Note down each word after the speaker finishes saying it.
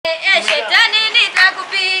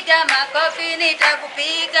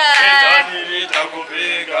nitakupiga. Shetani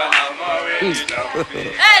nitakupiga na mawe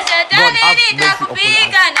nitakupiga. Shetani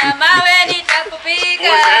nitakupiga na mawe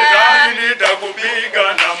nitakupiga. Shetani nitakupiga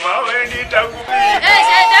na mawe nitakupiga.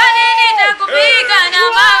 Shetani nitakupiga na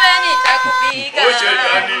mawe nitakupiga.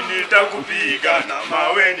 Shetani nitakupiga na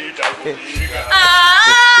mawe nitakupiga.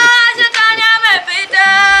 Shetani amepita.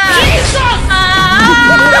 Shetani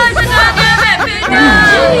amepita.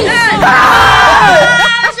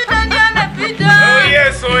 Shetani amepita.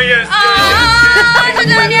 Oh yes.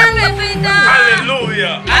 Shetani amepita.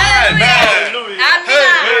 Hallelujah. Hallelujah.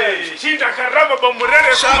 Hey. Shinda karaba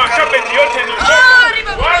bomurere kama kabeti yote ni moto.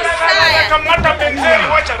 Wala kamata benzeni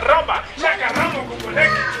wacha raba. Shaka ramo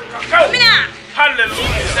kukuleki. Amina.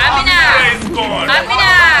 Hallelujah. Amina. Praise God. Amina.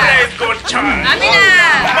 Praise God, child. Amina.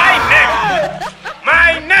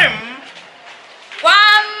 My name. Kwa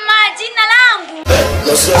majina langu.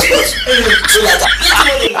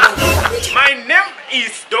 My name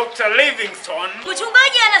is Dr. Livingston.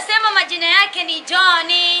 Mchungaji anasema majina yake ni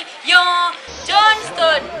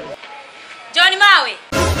Johnston. John Mawe.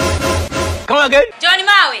 Come again. John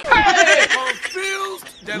Mawe.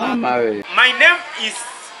 My name is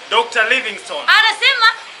Dr. Livingston. Anasema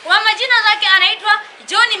kwa majina zake anaitwa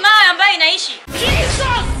John Mawe ambaye inaishi.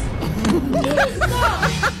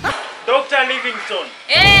 Dr. Livingston.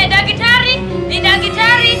 Daktari ni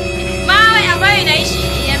daktari Mawe ambaye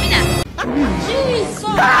inaishi. Amina.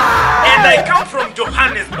 And I come from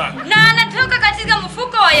Johannesburg. Na anatoka katika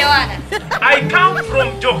mfuko wa Yohana. I come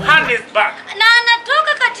from Johannesburg. Na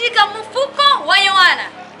anatoka katika mfuko wa Yohana.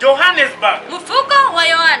 Johannesburg. Mfuko wa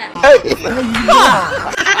Yohana.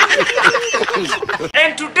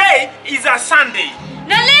 And today is a Sunday.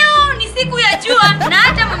 Na leo ni siku ya jua na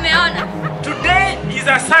hata mmeona. Today is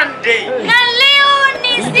a Sunday. Na leo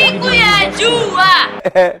ni siku ya jua.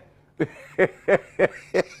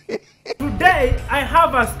 Today I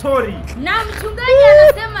have a story. Na mchungaji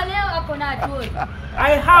anasema leo ako na story.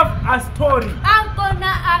 I have a story. Ako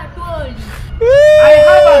na story. I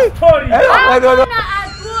have a story. Ako na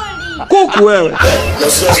story. Kuku wewe.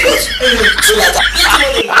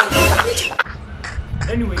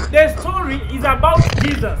 Anyway, the story is about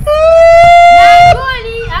Jesus. Na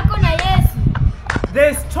story ako na Yesu.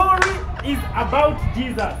 The story is about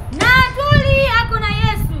Jesus. Na story ako na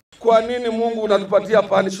Yesu. Kwa nini Mungu unatupatia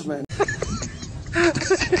punishment?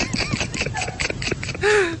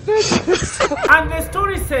 And the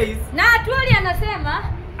story says. Na story anasema.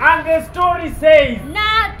 And the story says.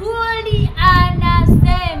 Na story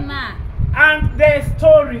anasema. And the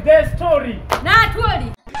story. Na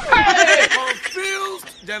story.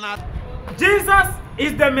 Jesus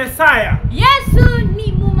is the Messiah. Yesu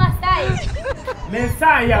ni Mumasai.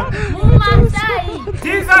 Messiah. Mumasai.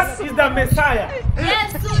 Jesus is the Messiah.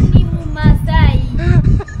 Yesu ni Mumasai.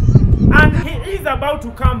 And he is about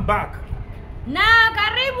to come back. Na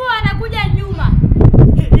karibu anakuja nyuma.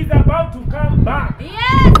 He is about to come back.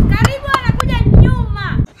 Yes, karibu anakuja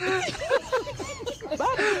nyuma.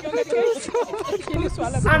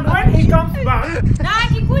 And when he comes back. Na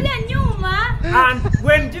akikuja nyuma. And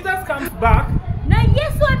when Jesus comes back. Na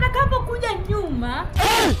Yesu atakapokuja nyuma.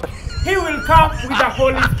 He will come with the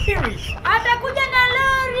Holy Spirit. Atakuja na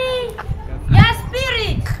lori ya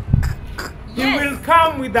spirit. He will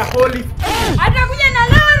come with the Holy Spirit. Atakuja na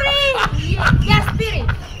lori ya spirit.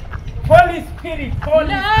 Holy Spirit.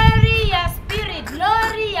 Lori ya spirit.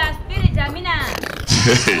 Lori ya spirit. Amina.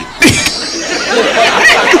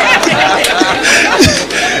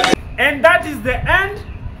 And that is the end.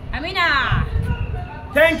 Amina.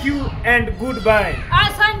 Thank you and goodbye.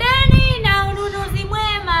 Asanteni na ununuzi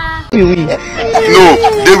mwema. No,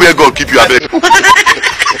 they will go keep you away.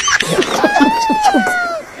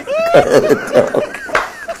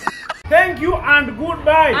 Thank you and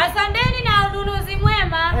goodbye. Asanteni na ununuzi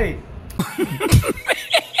mwema. Hey.